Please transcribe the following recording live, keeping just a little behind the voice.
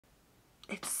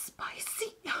It's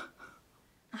spicy.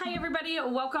 Hi everybody,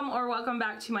 welcome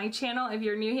back to my channel. If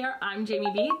you're new here, I'm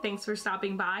Jamie B. Thanks for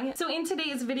stopping by. So in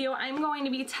today's video, I'm going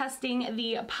to be testing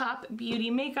the Pop Beauty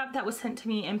makeup that was sent to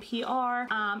me in PR.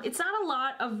 It's not a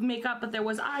lot of makeup, but there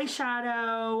was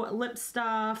eyeshadow, lip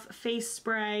stuff, face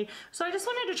spray. So I just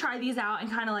wanted to try these out and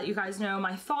kind of let you guys know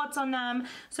my thoughts on them.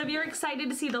 So if you're excited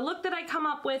to see the look that I come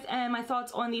up with and my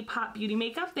thoughts on the Pop Beauty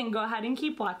makeup, then go ahead and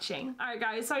keep watching. Alright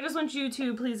guys, so I just want you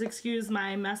to please excuse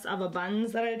my mess of a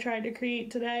buns that I tried to create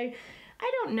today.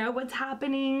 I don't know what's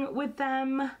happening with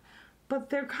them, but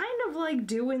they're kind of like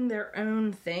doing their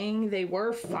own thing. They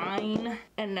were fine,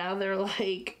 and now they're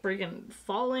like freaking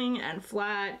falling and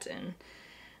flat, and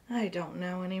I don't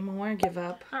know anymore. Give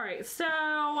up. All right, so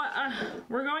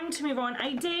we're going to move on.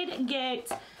 I did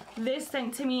get this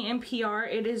sent to me in PR.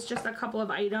 It is just a couple of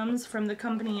items from the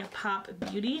company Pop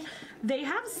Beauty. They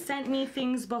have sent me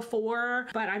things before,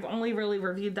 but I've only really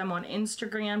reviewed them on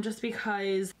Instagram just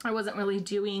because I wasn't really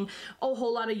doing a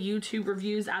whole lot of YouTube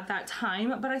reviews at that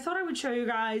time. But I thought I would show you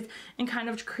guys and kind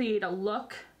of create a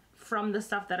look from the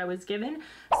stuff that I was given.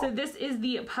 So this is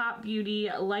the Pop Beauty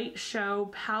Light Show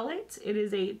palette. It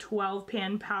is a 12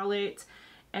 pan palette,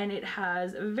 and it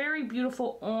has very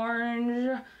beautiful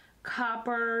orange,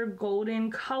 copper,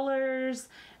 golden colors,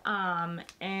 and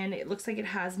it looks like it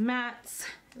has mattes.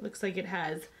 It looks like it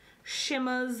has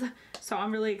shimmers. So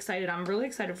I'm really excited. I'm really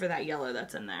excited for that yellow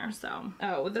that's in there. So,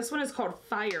 oh, this one is called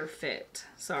Fire Fit.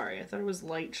 Sorry, I thought it was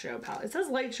Light Show palette. It says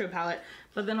Light Show palette,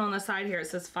 but then on the side here it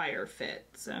says Fire Fit.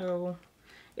 So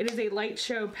it is a Light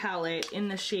Show palette in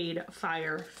the shade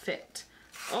Fire Fit.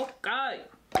 Okay.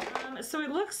 So it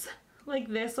looks like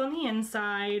this on the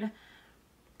inside.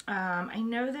 I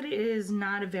know that it is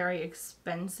not a very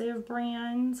expensive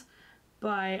brand,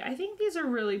 but I think these are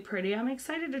really pretty. I'm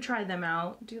excited to try them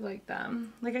out. Do you like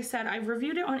them? Like I said, I've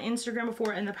reviewed it on Instagram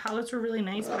before and the palettes were really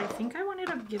nice, but I think I ended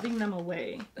up giving them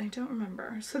away. I don't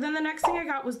remember. So then the next thing I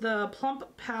got was the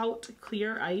Plump Pout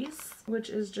Clear Ice, which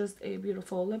is just a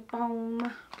beautiful lip balm.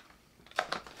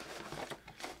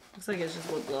 Looks like it's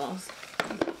just lip gloss.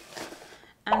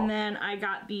 And then I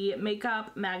got the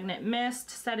Makeup Magnet Mist,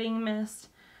 Setting Mist.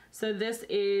 So this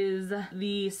is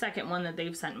the second one that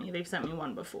they've sent me. They've sent me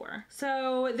one before.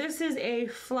 So this is a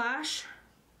flash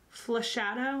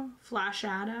shadow.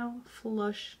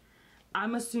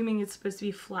 I'm assuming it's supposed to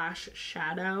be flash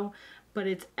shadow, but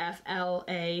it's F-L-A-S-H-A-D-O.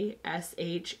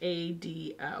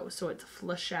 So it's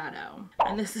flash shadow.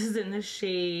 And this is in the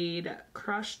shade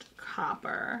Crushed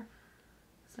Copper.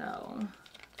 So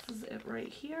this is it right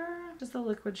here. Just a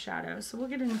liquid shadow. So we'll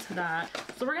get into that.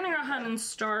 So we're gonna go ahead and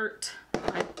start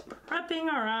by prepping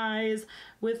our eyes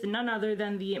with none other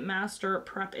than the Master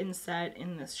Prep and Set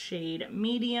in this shade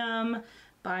Medium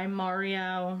by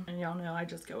Mario. And y'all know I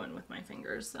just go in with my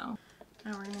fingers. So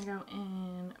now we're gonna go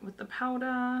in with the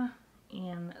powder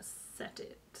and set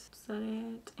it. Set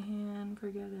it and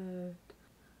forget it.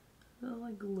 This is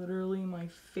like literally my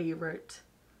favorite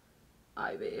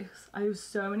eye base. I have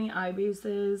so many eye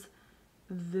bases.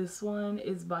 This one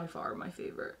is by far my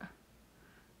favorite.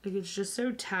 Like, it's just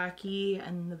so tacky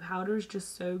and the powder is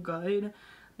just so good.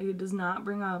 Like, it does not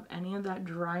bring up any of that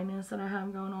dryness that I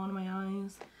have going on in my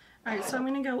eyes. Alright, so I'm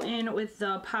going to go in with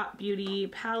the Pop Beauty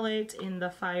palette in the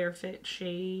Fire Fit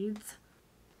shades.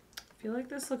 I feel like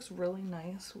this looks really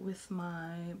nice with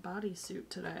my bodysuit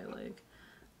today. Like,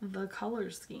 the color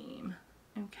scheme.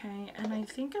 Okay, and I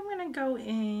think I'm going to go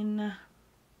in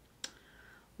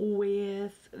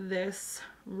with this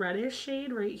reddish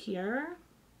shade right here.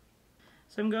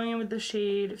 So I'm going in with the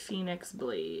shade Phoenix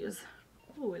Blaze.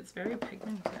 Oh, it's very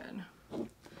pigmented.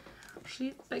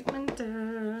 She's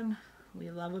pigmented.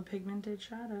 We love a pigmented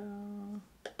shadow.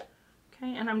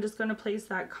 Okay, and I'm just going to place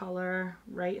that color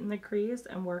right in the crease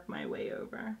and work my way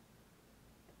over.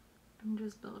 I'm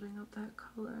just building up that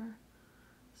color.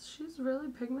 She's really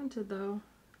pigmented though.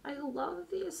 I love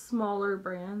these smaller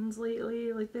brands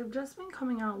lately. Like, they've just been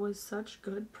coming out with such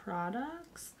good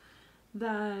products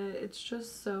that it's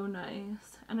just so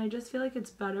nice. And I just feel like it's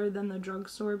better than the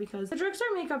drugstore, because the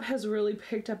drugstore makeup has really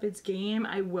picked up its game,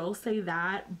 I will say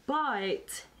that,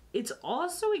 but it's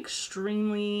also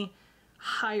extremely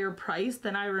higher priced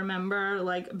than I remember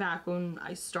like back when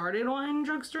I started on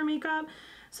drugstore makeup.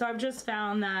 So I've just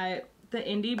found that the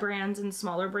indie brands and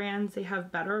smaller brands, they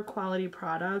have better quality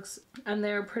products and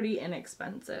they're pretty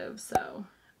inexpensive. So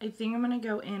I think I'm gonna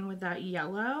go in with that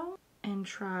yellow and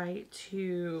try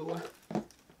to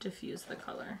diffuse the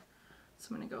color. So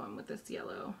I'm gonna go in with this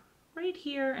yellow right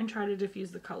here and try to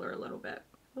diffuse the color a little bit.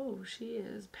 Oh, she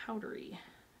is powdery.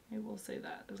 I will say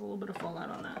that. There's a little bit of fallout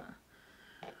on that.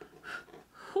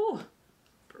 Whew,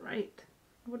 bright.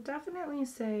 I would definitely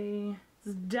say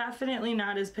It's definitely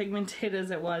not as pigmented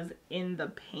as it was in the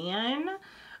pan,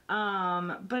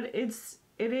 but it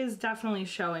is definitely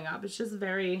showing up. It's just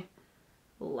very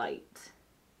light.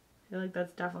 I feel like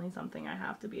that's definitely something I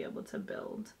have to be able to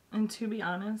build. And to be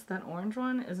honest, that orange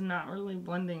one is not really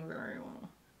blending very well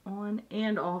on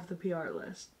and off the PR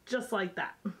list. Just like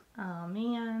that. Oh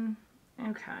man.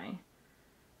 Okay.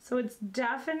 So it's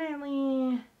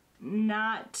definitely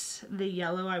not the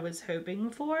yellow I was hoping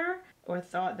for or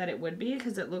thought that it would be,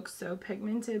 because it looks so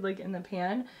pigmented like in the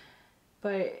pan,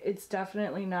 but it's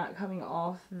definitely not coming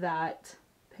off that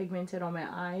pigmented on my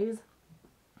eyes.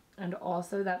 And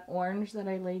also that orange that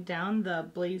I laid down, the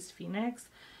Blazed Phoenix,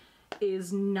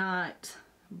 is not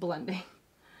blending.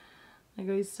 Like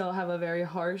I still have a very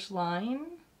harsh line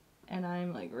and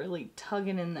I'm like really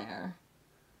tugging in there.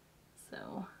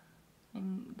 So,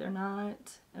 and they're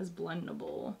not as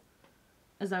blendable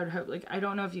as I would hope. Like, I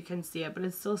don't know if you can see it, but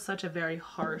it's still such a very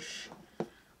harsh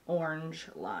orange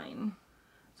line.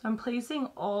 So I'm placing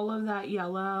all of that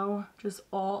yellow just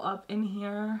all up in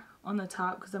here on the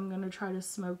top, because I'm going to try to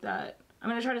smoke that. I'm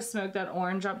going to try to smoke that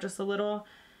orange up just a little,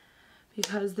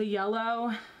 because the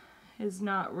yellow is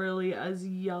not really as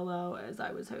yellow as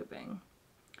I was hoping.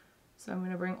 So I'm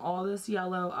going to bring all this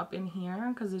yellow up in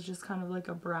here, because it's just kind of like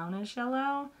a brownish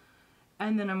yellow.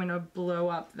 And then I'm going to blow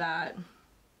up that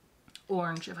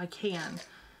orange if I can,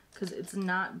 because it's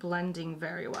not blending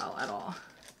very well at all.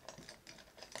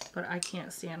 But I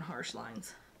can't stand harsh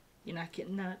lines. You're not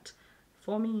getting that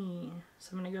for me.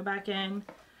 So I'm going to go back in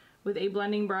with a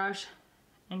blending brush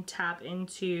and tap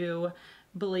into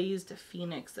Blazed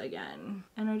Phoenix again.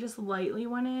 And I just lightly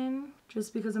went in,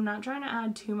 just because I'm not trying to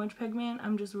add too much pigment.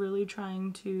 I'm just really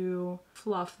trying to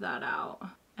fluff that out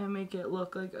and make it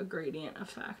look like a gradient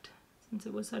effect, since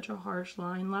it was such a harsh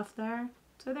line left there.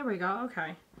 So there we go.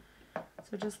 Okay.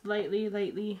 So just lightly,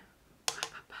 and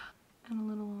a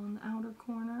little on the outer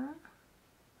corner.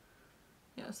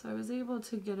 Yeah, so I was able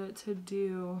to get it to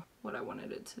do what I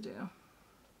wanted it to do.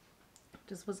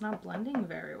 Just was not blending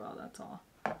very well, that's all.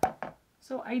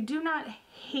 So I do not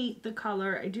hate the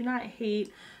color. I do not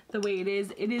hate the way it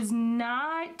is. It is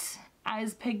not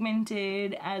as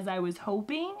pigmented as I was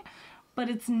hoping, but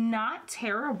it's not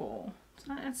terrible.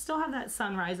 I still have that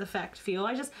sunrise effect feel.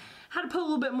 I just had to put a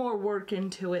little bit more work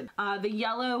into it. The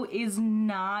yellow is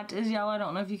not as yellow. I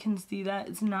don't know if you can see that.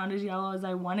 It's not as yellow as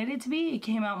I wanted it to be. It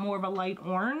came out more of a light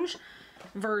orange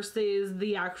versus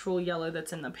the actual yellow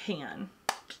that's in the pan.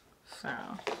 So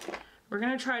we're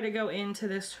gonna try to go into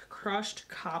this crushed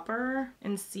copper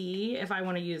and see if I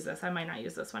want to use this. I might not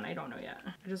use this one. I don't know yet.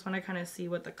 I just want to kind of see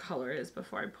what the color is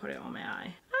before I put it on my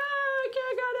eye. Ah, I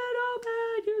can't get it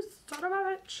open, you son of a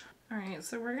bitch. Alright,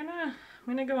 so I'm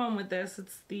gonna go on with this.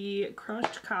 It's the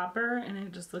crushed copper and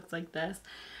it just looks like this.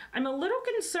 I'm a little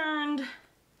concerned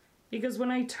because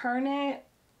when I turn it,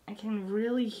 I can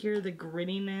really hear the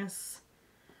grittiness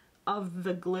of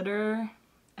the glitter,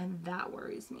 and that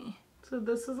worries me. So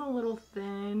this is a little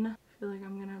thin. I feel like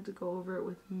I'm gonna have to go over it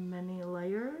with many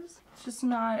layers. It's just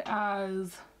not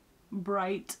as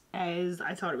bright as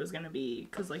I thought it was gonna be,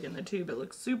 because like in the tube it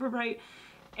looks super bright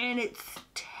and it's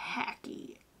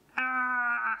tacky.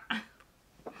 Ah!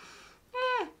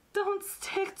 Don't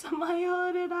stick to my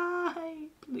hooded eye,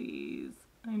 please.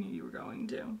 I knew you were going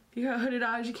to. If you got hooded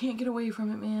eyes, you can't get away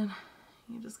from it, man.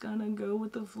 You just gotta go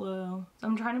with the flow. So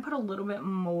I'm trying to put a little bit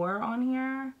more on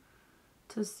here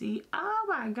to see. Oh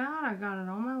my god, I got it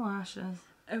on my lashes.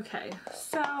 Okay,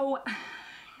 so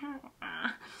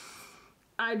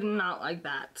I do not like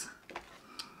that.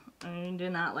 I do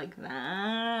not like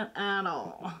that at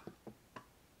all.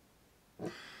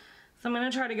 So I'm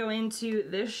going to try to go into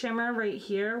this shimmer right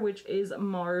here, which is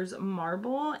Mars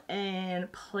Marble,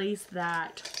 and place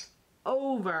that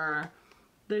over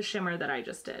the shimmer that I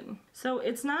just did. So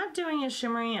it's not doing as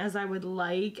shimmery as I would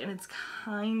like, and it's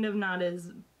kind of not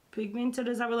as pigmented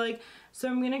as I would like. So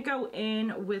I'm going to go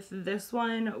in with this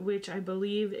one, which I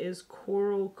believe is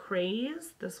Coral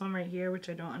Craze. This one right here, which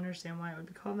I don't understand why it would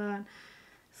be called that.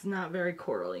 It's not very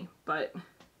corally, but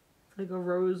it's like a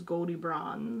rose goldy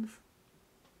bronze.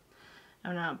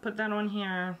 I'm gonna put that on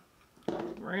here.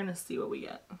 We're gonna see what we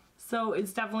get. So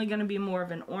it's definitely gonna be more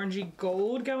of an orangey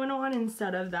gold going on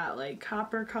instead of that like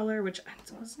copper color, which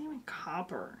it wasn't even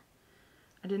copper.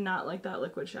 I did not like that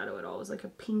liquid shadow at all. It was like a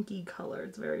pinky color.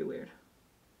 It's very weird,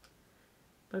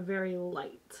 but very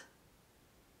light.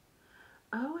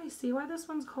 Oh, I see why this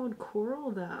one's called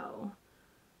Coral though.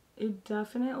 It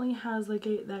definitely has like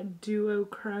that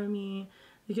duochrome,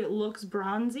 like it looks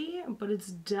bronzy, but it's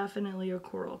definitely a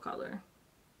coral color.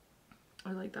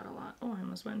 I like that a lot. Oh, I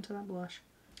almost went into that blush.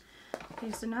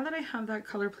 Okay, so now that I have that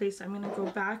color placed, I'm going to go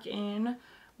back in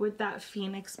with that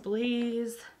Phoenix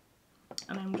Blaze.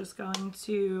 And I'm just going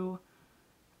to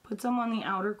put some on the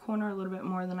outer corner a little bit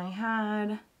more than I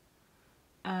had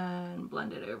and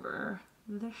blend it over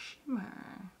the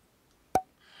shimmer.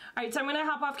 Alright, so I'm going to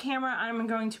hop off camera. I'm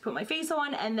going to put my face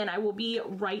on and then I will be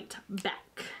right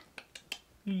back.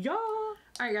 Yeah!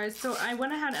 Alright guys, so I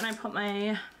went ahead and I put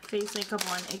my face makeup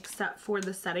on except for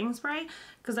the setting spray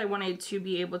because I wanted to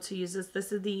be able to use this.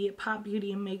 This is the Pop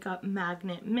Beauty Makeup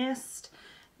Magnet Mist.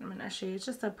 I'm going to show you, it's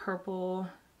just a purple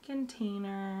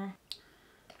container.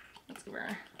 Let's give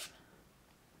her.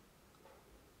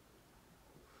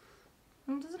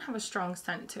 It doesn't have a strong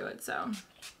scent to it, so.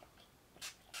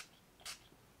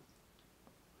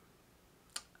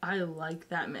 I like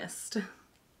that mist.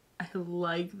 I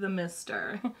like the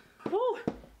mister. Woo!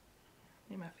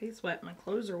 Made my face wet, my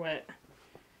clothes are wet.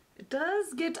 It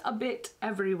does get a bit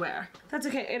everywhere. That's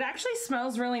okay. It actually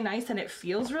smells really nice and it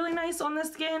feels really nice on the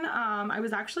skin. I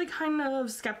was actually kind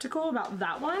of skeptical about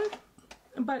that one,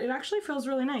 but it actually feels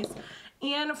really nice.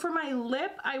 And for my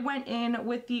lip, I went in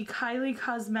with the Kylie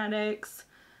Cosmetics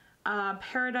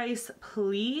Paradise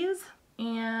Please.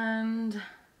 And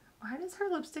why does her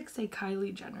lipstick say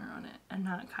Kylie Jenner on it and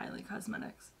not Kylie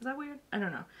Cosmetics? Is that weird? I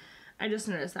don't know. I just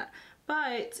noticed that.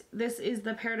 But this is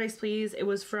the Paradise Please. It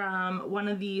was from one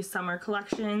of the summer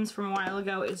collections from a while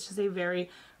ago. It's just a very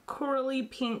corally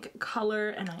pink color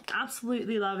and I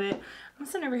absolutely love it. I'm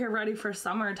sitting over here ready for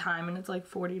summertime and it's like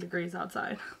 40 degrees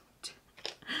outside.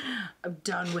 I'm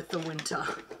done with the winter.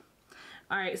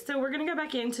 Alright, so we're going to go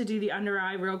back in to do the under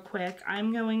eye real quick.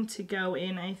 I'm going to go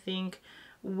in, I think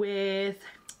I'm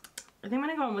going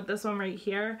to go in with this one right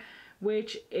here,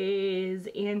 which is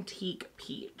Antique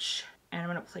Peach. And I'm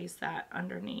going to place that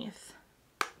underneath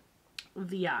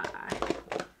the eye.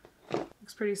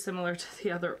 Looks pretty similar to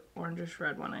the other orangish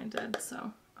red one I did,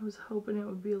 so I was hoping it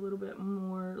would be a little bit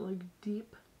more like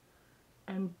deep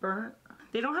and burnt.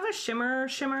 They don't have a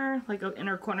shimmer, like an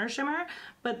inner corner shimmer,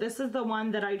 but this is the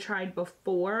one that I tried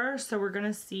before, so we're going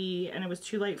to see, and it was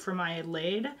too light for my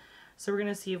lid, so we're going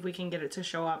to see if we can get it to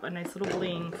show up a nice little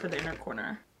bling for the inner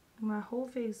corner. My whole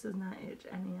face does not itch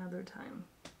any other time.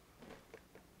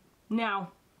 No.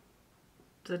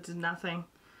 That did nothing.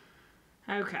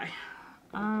 Okay.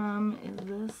 Is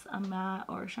this a matte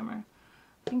or a shimmer?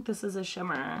 I think this is a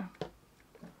shimmer.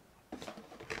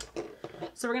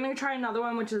 So we're gonna try another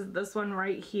one, which is this one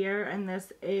right here, and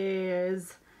this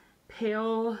is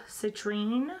Pale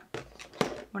Citrine.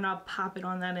 We're gonna pop it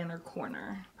on that inner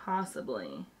corner.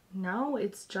 Possibly. No,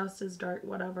 it's just as dark,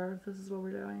 whatever, if this is what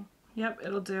we're doing. Yep,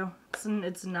 it'll do.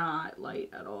 It's not light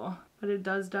at all, but it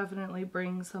does definitely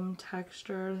bring some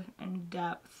texture and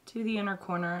depth to the inner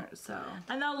corner, so.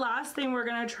 And the last thing we're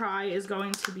gonna try is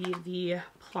going to be the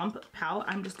Plump Pout.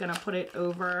 I'm just gonna put it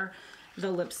over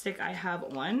the lipstick I have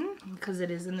on because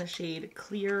it is in the shade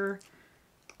Clear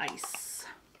Ice.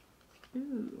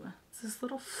 Ooh, it's this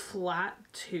little flat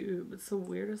tube. It's the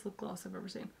weirdest lip gloss I've ever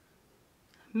seen.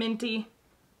 Minty.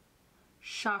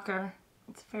 Shocker.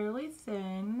 It's fairly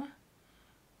thin.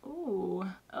 Ooh.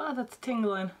 Oh, that's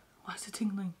tingling. Why is it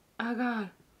tingling? Oh god.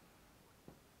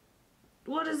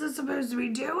 What is it supposed to be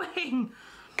doing?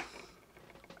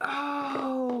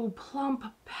 Oh, Plump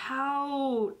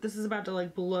Pout. This is about to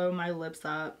like blow my lips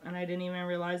up and I didn't even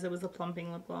realize it was a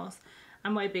plumping lip gloss.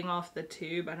 I'm wiping off the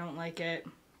tube. I don't like it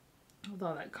with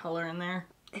all that color in there.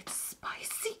 It's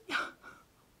spicy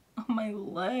on my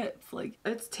lips. Like,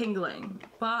 it's tingling,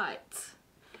 but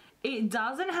it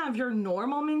doesn't have your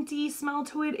normal minty smell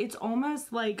to it. It's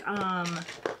almost like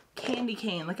candy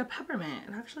cane, like a peppermint.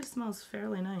 It actually smells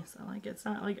fairly nice. I like it. It's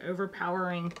not like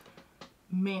overpowering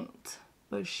mint,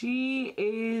 but she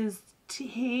is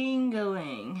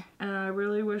tingling. And I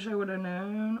really wish I would have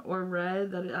known or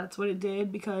read that that's what it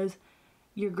did, because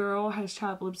your girl has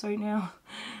chapped lips right now,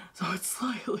 so it's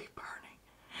slightly burning.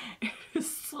 It is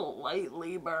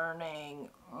slightly burning.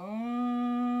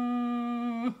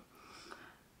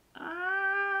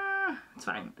 It's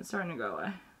fine. It's starting to go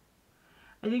away.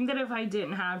 I think that if I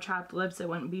didn't have chapped lips, it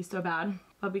wouldn't be so bad.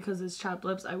 But because it's chapped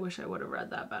lips, I wish I would have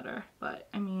read that better. But,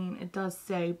 I mean, it does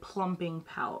say plumping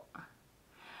pout.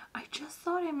 I just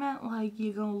thought it meant like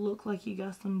you're gonna look like you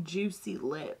got some juicy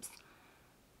lips.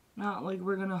 Not like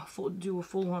we're gonna do a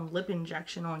full-on lip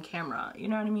injection on camera. You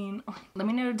know what I mean? Let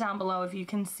me know down below if you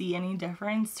can see any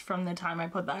difference from the time I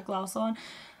put that gloss on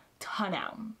to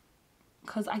now.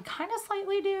 Because I kind of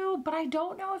slightly do, but I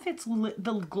don't know if it's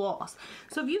the gloss.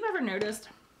 So if you've ever noticed,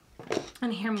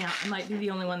 and hear me out, I might be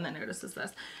the only one that notices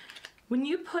this. When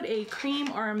you put a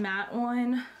cream or a matte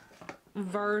on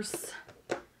versus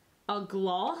a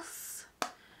gloss,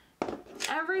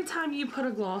 every time you put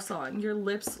a gloss on, your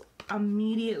lips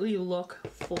immediately look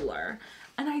fuller.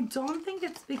 And I don't think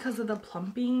it's because of the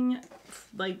plumping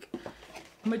like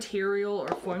material or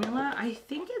formula. I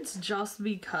think it's just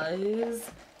because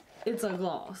it's a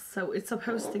gloss, so it's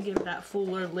supposed to give that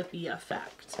fuller lippy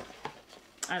effect.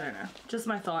 I don't know, just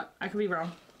my thought. I could be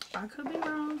wrong. I could be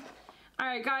wrong. All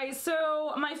right guys,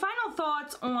 so my final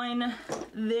thoughts on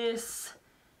this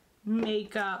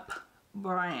makeup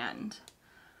brand.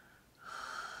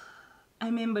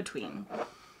 I'm in between.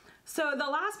 So the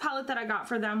last palette that I got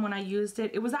for them when I used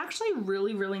it, it was actually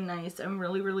really, really nice and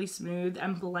really, really smooth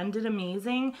and blended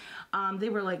amazing. They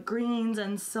were like greens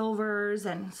and silvers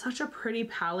and such a pretty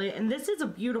palette. And this is a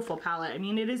beautiful palette. I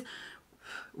mean, it is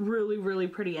really, really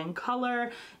pretty in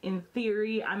color. In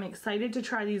theory, I'm excited to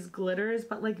try these glitters,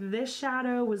 but like this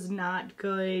shadow was not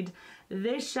good.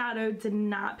 This shadow did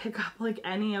not pick up like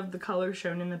any of the color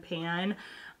shown in the pan.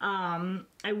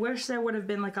 I wish there would have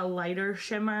been like a lighter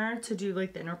shimmer to do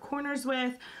like the inner corners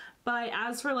with, but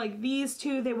as for like these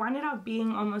two, they wound up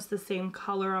being almost the same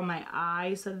color on my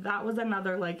eye, so that was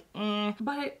another like eh.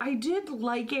 But I did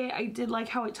like it. I did like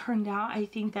how it turned out. I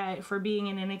think that for being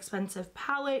an inexpensive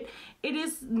palette, it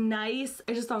is nice.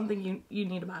 I just don't think you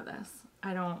need to buy this.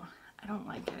 I don't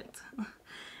like it.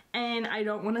 And I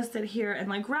don't want to sit here and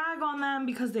like rag on them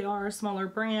because they are a smaller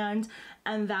brand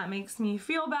and that makes me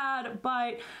feel bad,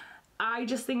 but I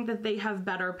just think that they have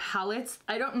better palettes.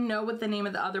 I don't know what the name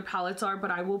of the other palettes are,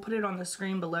 but I will put it on the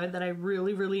screen below that I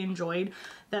really, really enjoyed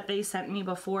that they sent me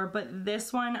before. But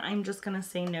this one, I'm just gonna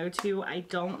say no to. I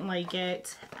don't like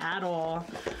it at all.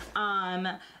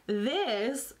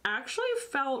 This actually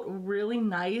felt really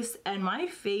nice and my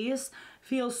face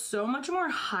feels so much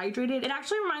more hydrated. It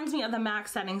actually reminds me of the MAC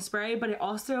setting spray, but it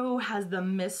also has the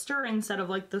mister instead of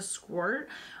like the squirt.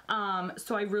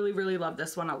 So I really, really love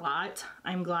this one a lot.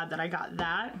 I'm glad that I got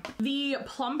that. The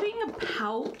plumping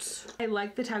pout, I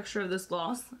like the texture of this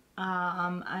gloss.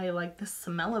 I like the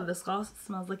smell of this gloss. It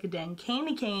smells like a dang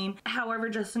candy cane. However,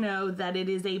 just know that it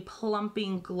is a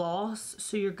plumping gloss,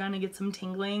 so you're gonna get some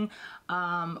tingling,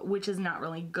 which is not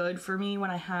really good for me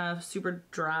when I have super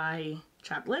dry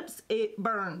chapped lips. It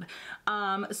burned.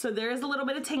 So there is a little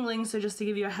bit of tingling, so just to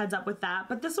give you a heads up with that.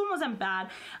 But this one wasn't bad.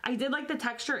 I did like the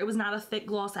texture. It was not a thick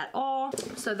gloss at all,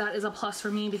 so that is a plus for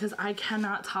me because I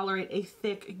cannot tolerate a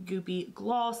thick goopy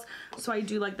gloss. So I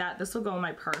do like that. This will go in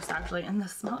my purse actually. And the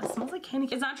smell, it smells like candy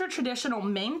cane. It's not your traditional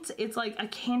mint. It's like a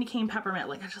candy cane peppermint.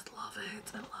 Like I just love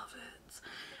it. I love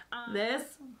it. This,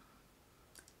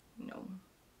 no.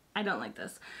 I don't like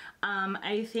this.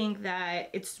 I think that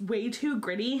it's way too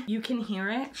gritty. You can hear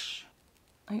it. Shh.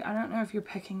 Like, I don't know if you're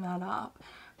picking that up,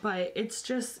 but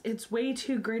it's way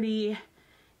too gritty.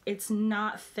 It's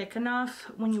not thick enough.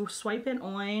 When you swipe it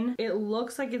on, it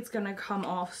looks like it's gonna come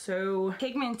off so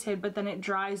pigmented, but then it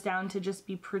dries down to just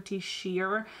be pretty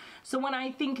sheer. So when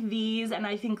I think these and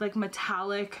I think like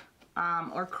metallic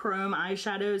or chrome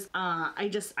eyeshadows,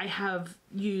 I have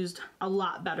used a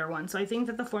lot better ones. So I think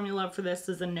that the formula for this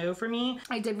is a no for me.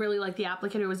 I did really like the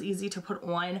applicator. It was easy to put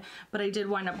on, but I did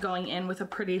wind up going in with a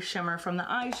pretty shimmer from the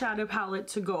eyeshadow palette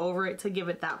to go over it to give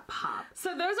it that pop. So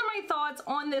those are my thoughts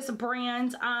on this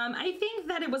brand. I think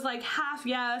that it was like half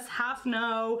yes, half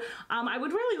no. I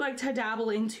would really like to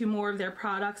dabble into more of their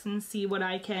products and see what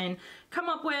I can come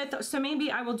up with. So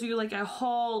maybe I will do like a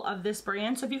haul of this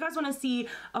brand. So if you guys want to see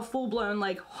a full-blown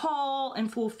like haul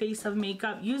and full face of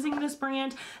makeup using this brand,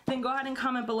 then go ahead and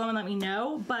comment below and let me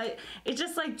know. But it's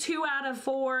just like 2 out of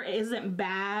 4 isn't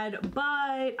bad,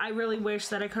 but I really wish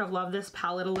that I could have loved this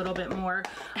palette a little bit more.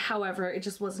 However, it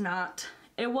just was not,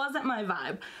 it wasn't my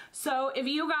vibe. So if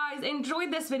you guys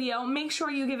enjoyed this video, make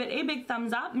sure you give it a big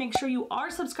thumbs up. Make sure you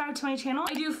are subscribed to my channel.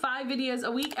 I do 5 videos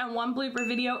a week and 1 blooper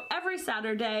video every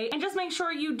Saturday. And just make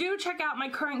sure you do check out my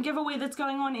current giveaway that's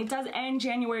going on. It does end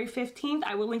January 15th.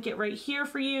 I will link it right here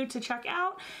for you to check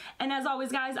out. And as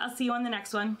always, guys, I'll see you on the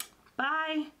next one.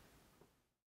 Bye.